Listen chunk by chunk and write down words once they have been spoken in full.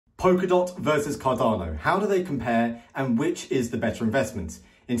Polkadot versus Cardano. How do they compare and which is the better investment?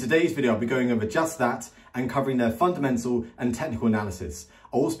 In today's video, I'll be going over just that and covering their fundamental and technical analysis.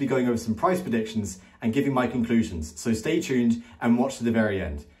 I'll also be going over some price predictions and giving my conclusions. So stay tuned and watch to the very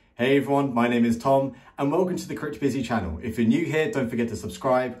end. Hey everyone, my name is Tom and welcome to the CryptoBusy channel. If you're new here, don't forget to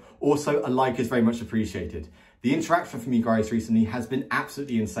subscribe. Also, a like is very much appreciated. The interaction from you guys recently has been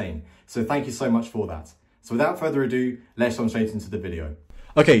absolutely insane. So thank you so much for that. So without further ado, let's jump straight into the video.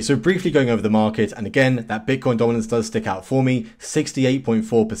 Okay, so briefly going over the market, and again, that Bitcoin dominance does stick out for me,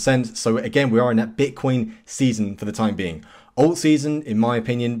 68.4%. So again, we are in that Bitcoin season for the time being. Alt season, in my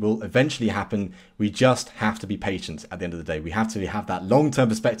opinion, will eventually happen. We just have to be patient at the end of the day. We have to have that long-term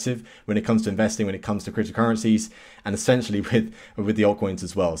perspective when it comes to investing, when it comes to cryptocurrencies, and essentially with the altcoins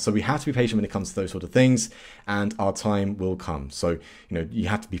as well. So we have to be patient when it comes to those sort of things, and our time will come. So, you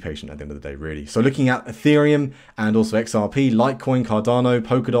have to be patient at the end of the day, really. So looking at Ethereum and also XRP, Litecoin, Cardano,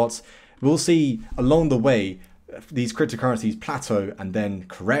 Polkadot, we'll see along the way these cryptocurrencies plateau and then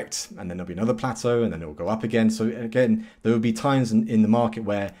correct, and then there'll be another plateau and then it will go up again. So again, there will be times in the market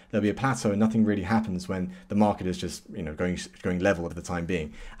where there'll be a plateau and nothing really happens when the market is just going level at the time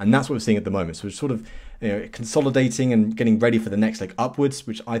being. And that's what we're seeing at the moment. So we're sort of consolidating and getting ready for the next leg upwards,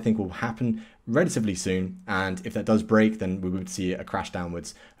 which I think will happen relatively soon. And if that does break, then we would see a crash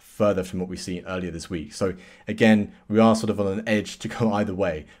downwards further from what we've seen earlier this week. So again, we are sort of on an edge to go either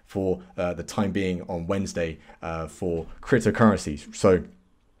way for the time being on Wednesday for cryptocurrencies. So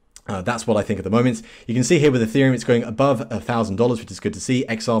that's what I think at the moment. You can see here with Ethereum, it's going above $1,000, which is good to see.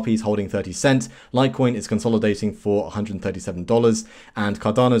 XRP is holding 30 cents. Litecoin is consolidating for $137. And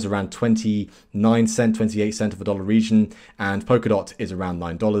Cardano is around 29 cent, 28 cent of a dollar region. And Polkadot is around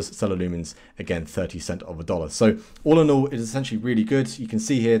 $9. Stellar Lumens, again, 30 cent of a dollar. So all in all, it is essentially really good. You can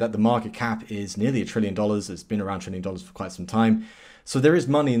see here that the market cap is nearly $1 trillion. It's been around $1 trillion for quite some time. So there is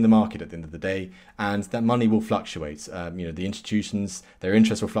money in the market at the end of the day, and that money will fluctuate. The institutions, their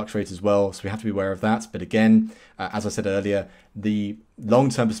interest will fluctuate as well. So we have to be aware of that. But again, as I said earlier, the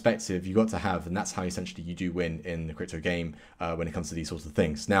long-term perspective you got to have, and that's how essentially you do win in the crypto game when it comes to these sorts of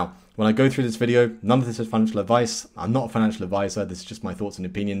things. Now, when I go through this video, none of this is financial advice. I'm not a financial advisor. This is just my thoughts and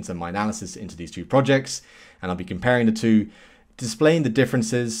opinions and my analysis into these two projects. And I'll be comparing the two, displaying the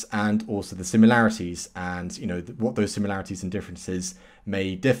differences and also the similarities, and what those similarities and differences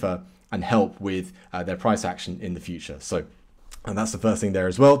may differ and help with their price action in the future. So and that's the first thing there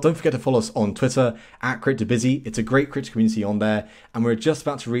as well. Don't forget to follow us on Twitter at CryptoBusy. It's a great crypto community on there, and we're just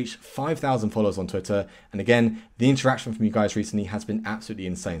about to reach 5,000 followers on Twitter. And again, the interaction from you guys recently has been absolutely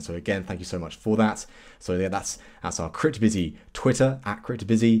insane. So again, thank you so much for that. So yeah, that's our CryptoBusy Twitter at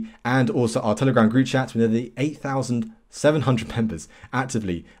CryptoBusy, and also our Telegram group chat with nearly 8,700 members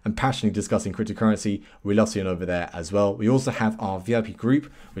actively and passionately discussing cryptocurrency. We love seeing over there as well. We also have our VIP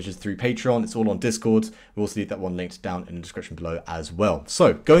group, which is through Patreon. It's all on Discord. We'll also leave that one linked down in the description below as well.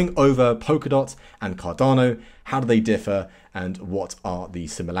 So going over Polkadot and Cardano, how do they differ and what are the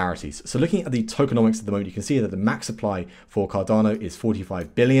similarities? So looking at the tokenomics at the moment, you can see that the max supply for Cardano is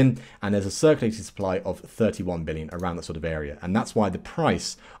 45 billion and there's a circulating supply of 31 billion around that sort of area. And that's why the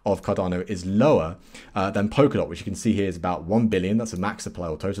price of Cardano is lower than Polkadot, which you can see here is about 1 billion. That's a max supply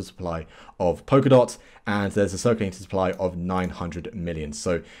or total supply of Polkadot. And there's a circulating supply of 900 million.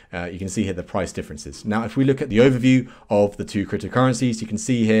 So you can see here the price differences. Now, if we look at the overview of the two cryptocurrencies, you can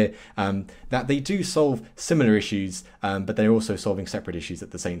see here that they do solve similar issues, but they're also solving separate issues at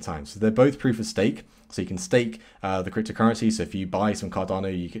the same time. So they're both proof of stake. So you can stake the cryptocurrency. So if you buy some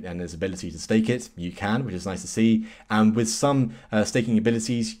Cardano and there's ability to stake it, you can, which is nice to see. And with some staking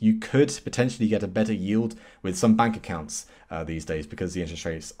abilities, you could potentially get a better yield with some bank accounts these days because the interest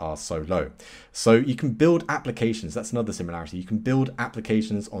rates are so low. So you can build applications. That's another similarity. You can build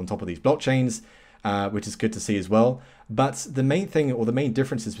applications on top of these blockchains, which is good to see as well. But the main thing, or the main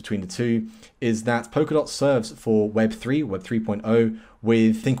differences between the two, is that Polkadot serves for Web3, Web 3.0,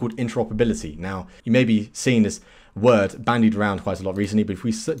 with a thing called interoperability. Now, you may be seeing this word bandied around quite a lot recently, but if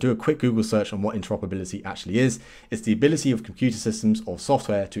we do a quick Google search on what interoperability actually is, it's the ability of computer systems or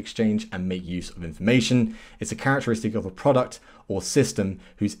software to exchange and make use of information. It's a characteristic of a product or system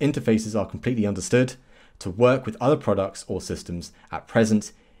whose interfaces are completely understood to work with other products or systems at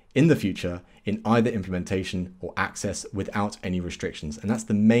present, in the future, in either implementation or access without any restrictions. And that's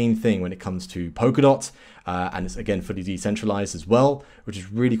the main thing when it comes to Polkadot. And it's again fully decentralized as well, which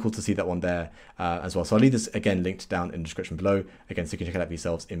is really cool to see that one there as well. So I'll leave this again linked down in the description below, again, so you can check it out for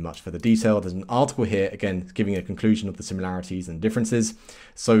yourselves in much further detail. There's an article here, again, giving a conclusion of the similarities and differences.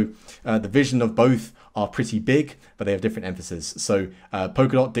 So the vision of both are pretty big, but they have different emphasis. So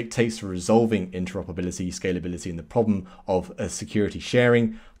Polkadot dictates for resolving interoperability, scalability, and the problem of security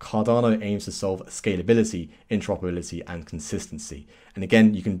sharing. Cardano aims to solve scalability, interoperability, and consistency. And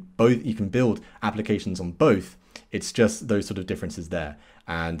again, you can build applications on both. It's just those sort of differences there.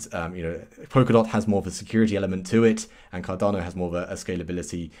 And Polkadot has more of a security element to it, and Cardano has more of a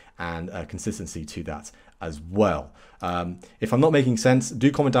scalability and consistency to that as well. If I'm not making sense,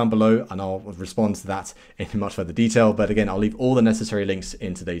 do comment down below and I'll respond to that in much further detail. But again, I'll leave all the necessary links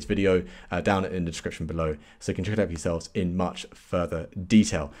in today's video down in the description below, so you can check it out for yourselves in much further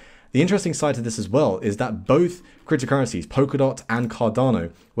detail. The interesting side to this as well is that both cryptocurrencies, Polkadot and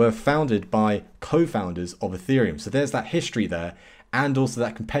Cardano, were founded by co-founders of Ethereum. So there's that history there, and also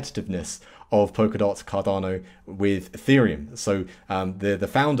that competitiveness of Polkadot, Cardano with Ethereum. So the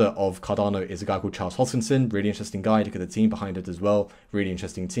founder of Cardano is a guy called Charles Hoskinson, really interesting guy. Look at the team behind it as well, really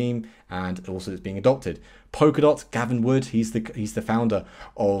interesting team, and also it's being adopted. Polkadot, Gavin Wood, he's the founder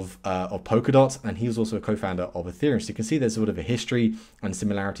of Polkadot, and he was also a co-founder of Ethereum. So you can see there's sort of a history and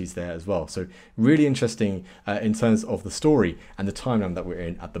similarities there as well. So really interesting in terms of the story and the timeline that we're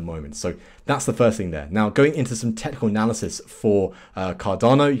in at the moment. So that's the first thing there. Now going into some technical analysis for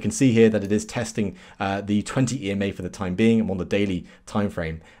Cardano, you can see here that it is testing the 20 EMA for the time being. I'm on the daily time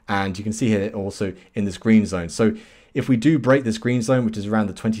frame, and you can see here also in this green zone. So if we do break this green zone, which is around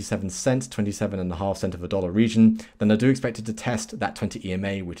the 27.5 cent of a dollar region, then I do expect it to test that 20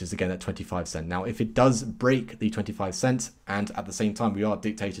 EMA, which is again at 25 cent. Now, if it does break the 25 cents, and at the same time we are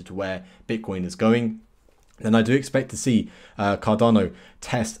dictated to where Bitcoin is going, then I do expect to see Cardano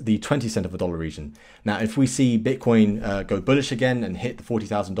test the 20 cent of a dollar region. Now, if we see Bitcoin go bullish again and hit the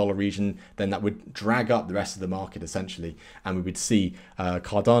 $40,000 region, then that would drag up the rest of the market essentially, and we would see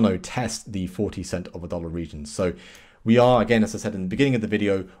Cardano test the 40 cent of a dollar region. So we are, again, as I said in the beginning of the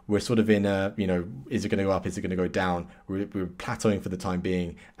video, we're sort of in a, is it going to go up? Is it going to go down? We're plateauing for the time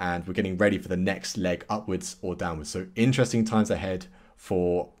being, and we're getting ready for the next leg upwards or downwards. So interesting times ahead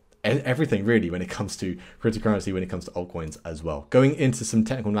for everything really when it comes to cryptocurrency, when it comes to altcoins as well. Going into some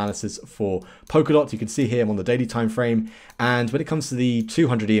technical analysis for Polkadot, you can see here I'm on the daily time frame, and when it comes to the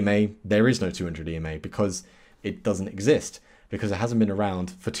 200 EMA, there is no 200 EMA because it doesn't exist, because it hasn't been around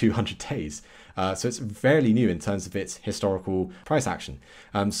for 200 days. So it's fairly new in terms of its historical price action.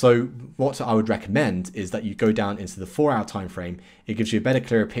 So what I would recommend is that you go down into the 4-hour time frame. It gives you a better,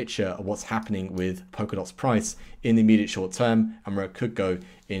 clearer picture of what's happening with Polkadot's price in the immediate short term and where it could go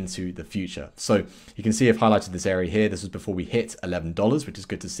into the future. So you can see I've highlighted this area here. This was before we hit $11, which is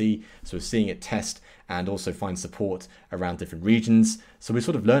good to see. So we're seeing it test and also find support around different regions. So we're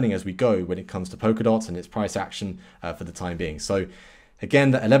sort of learning as we go when it comes to Polkadot and its price action for the time being. So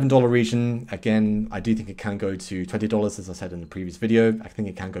again, the $11 region, again, I do think it can go to $20, as I said in the previous video. I think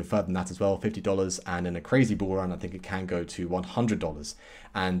it can go further than that as well, $50. And in a crazy bull run, I think it can go to $100.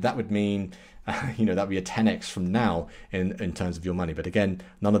 And that would mean, that would be a 10x from now in terms of your money. But again,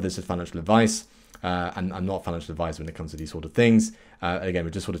 none of this is financial advice. And I'm not a financial advisor when it comes to these sort of things. Again,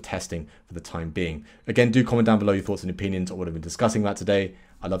 we're just sort of testing for the time being. Again, do comment down below your thoughts and opinions on what I've been discussing about today.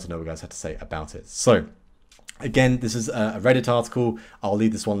 I'd love to know what you guys have to say about it. So again, this is a Reddit article. I'll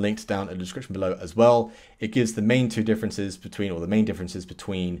leave this one linked down in the description below as well. It gives the main differences between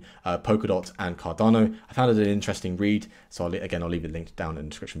Polkadot and Cardano. I found it an interesting read, so I'll leave it linked down in the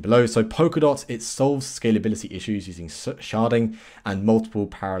description below. So Polkadot, it solves scalability issues using sharding and multiple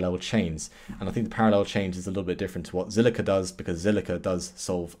parallel chains. And I think the parallel chains is a little bit different to what Zilliqa does, because Zilliqa does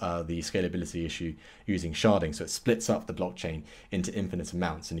solve the scalability issue using sharding. So it splits up the blockchain into infinite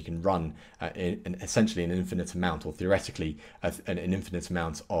amounts, and you can run essentially an infinite amount, or theoretically an infinite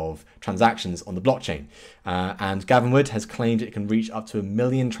amount of transactions on the blockchain. And Gavin Wood has claimed it can reach up to 1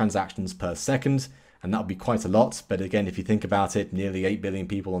 million transactions per second, and that would be quite a lot. But again, if you think about it, nearly 8 billion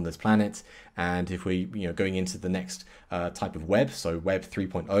people on this planet, and if we going into the next type of web, so Web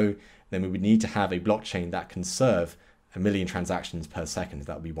 3.0, then we would need to have a blockchain that can serve 1 million transactions per second.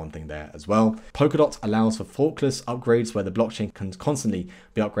 That would be one thing there as well. Polkadot allows for forkless upgrades where the blockchain can constantly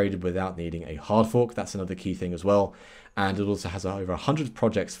be upgraded without needing a hard fork. That's another key thing as well. And it also has over 100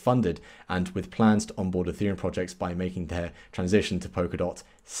 projects funded, and with plans to onboard Ethereum projects by making their transition to Polkadot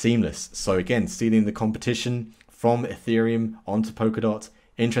seamless. So again, stealing the competition from Ethereum onto Polkadot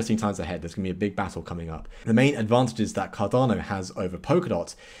interesting times ahead. There's going to be a big battle coming up. The main advantages that Cardano has over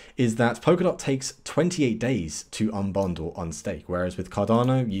Polkadot is that Polkadot takes 28 days to unbond or unstake, whereas with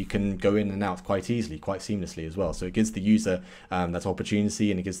Cardano, you can go in and out quite easily, quite seamlessly as well. So it gives the user that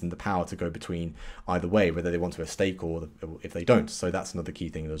opportunity, and it gives them the power to go between either way, whether they want to stake or if they don't. So that's another key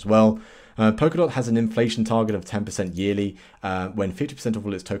thing as well. Polkadot has an inflation target of 10% yearly when 50% of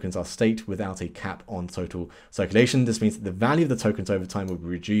all its tokens are staked without a cap on total circulation. This means that the value of the tokens over time will be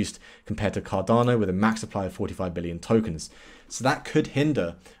reduced compared to Cardano with a max supply of 45 billion tokens. So that could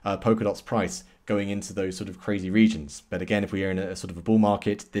hinder Polkadot's price going into those sort of crazy regions. But again, if we are in a sort of a bull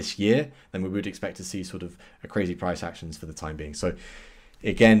market this year, then we would expect to see sort of a crazy price actions for the time being. So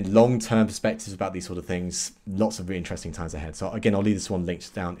again, long-term perspectives about these sort of things, lots of really interesting times ahead. So again, I'll leave this one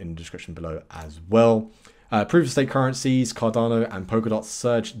linked down in the description below as well. Proof of stake currencies, Cardano and Polkadot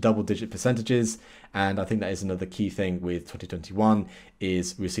surged double-digit percentages, and I think that is another key thing with 2021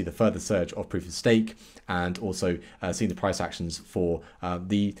 is we see the further surge of proof of stake, and also seeing the price actions for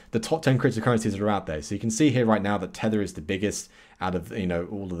the top 10 cryptocurrencies that are out there. So you can see here right now that Tether is the biggest out of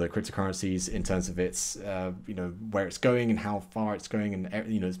all of the cryptocurrencies in terms of its where it's going and how far it's going, and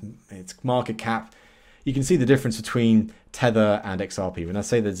its market cap. You can see the difference between Tether and XRP. When I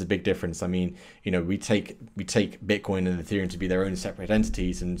say there's a big difference, I mean, we take Bitcoin and Ethereum to be their own separate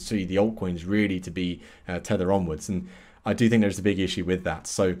entities, and see the altcoins really to be Tether onwards. And I do think there's a big issue with that.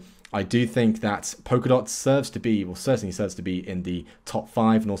 So I do think that Polkadot certainly serves to be in the top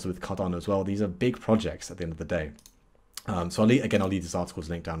 5, and also with Cardano as well. These are big projects at the end of the day. So I'll leave this article's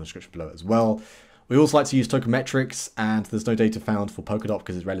link down in the description below as well. We also like to use tokenmetrics, and there's no data found for Polkadot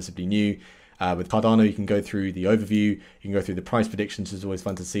because it's relatively new. With Cardano, you can go through the overview, you can go through the price predictions, it's always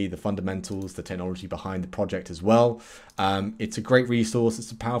fun to see the fundamentals, the technology behind the project as well. It's a great resource,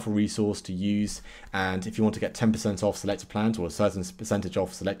 it's a powerful resource to use, and if you want to get 10% off selected plans or a certain percentage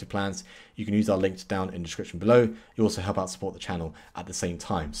off selected plans, you can use our link down in the description below. You also help out support the channel at the same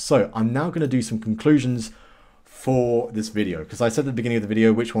time. So I'm now going to do some conclusions for this video, because I said at the beginning of the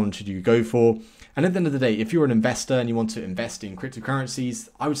video, which one should you go for? And at the end of the day, if you're an investor and you want to invest in cryptocurrencies,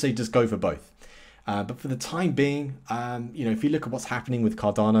 I would say just go for both. But for the time being, if you look at what's happening with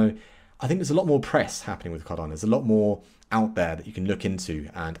Cardano, I think there's a lot more press happening with Cardano. There's a lot more out there that you can look into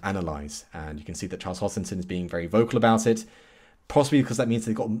and analyze. And you can see that Charles Hoskinson is being very vocal about it, possibly because that means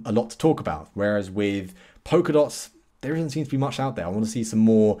they've got a lot to talk about. Whereas with Polkadot, there doesn't seem to be much out there. I want to see some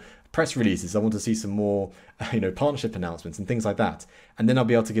more press releases. I want to see some more, partnership announcements and things like that. And then I'll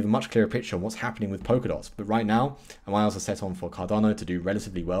be able to give a much clearer picture on what's happening with Polkadot. But right now, my eyes are set on for Cardano to do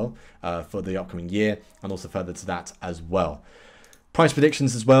relatively well for the upcoming year, and also further to that as well. Price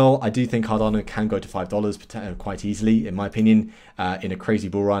predictions as well. I do think Cardano can go to $5 quite easily, in my opinion, in a crazy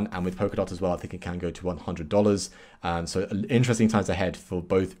bull run. And with Polkadot as well, I think it can go to $100. So interesting times ahead for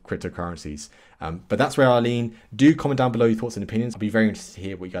both cryptocurrencies. But that's where I lean. Do comment down below your thoughts and opinions. I'll be very interested to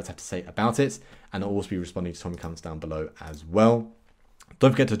hear what you guys have to say about it. And I'll also be responding to some comments down below as well.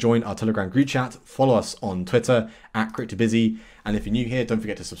 Don't forget to join our Telegram group chat. Follow us on Twitter at CryptoBusy. And if you're new here, don't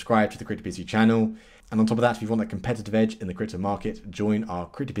forget to subscribe to the CryptoBusy channel. And on top of that, if you want a competitive edge in the crypto market, join our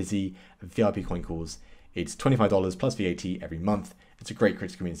CryptoBusy VIP coin calls. It's $25 plus VAT every month. It's a great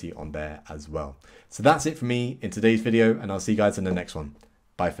crypto community on there as well. So that's it for me in today's video, and I'll see you guys in the next one.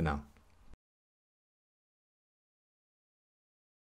 Bye for now.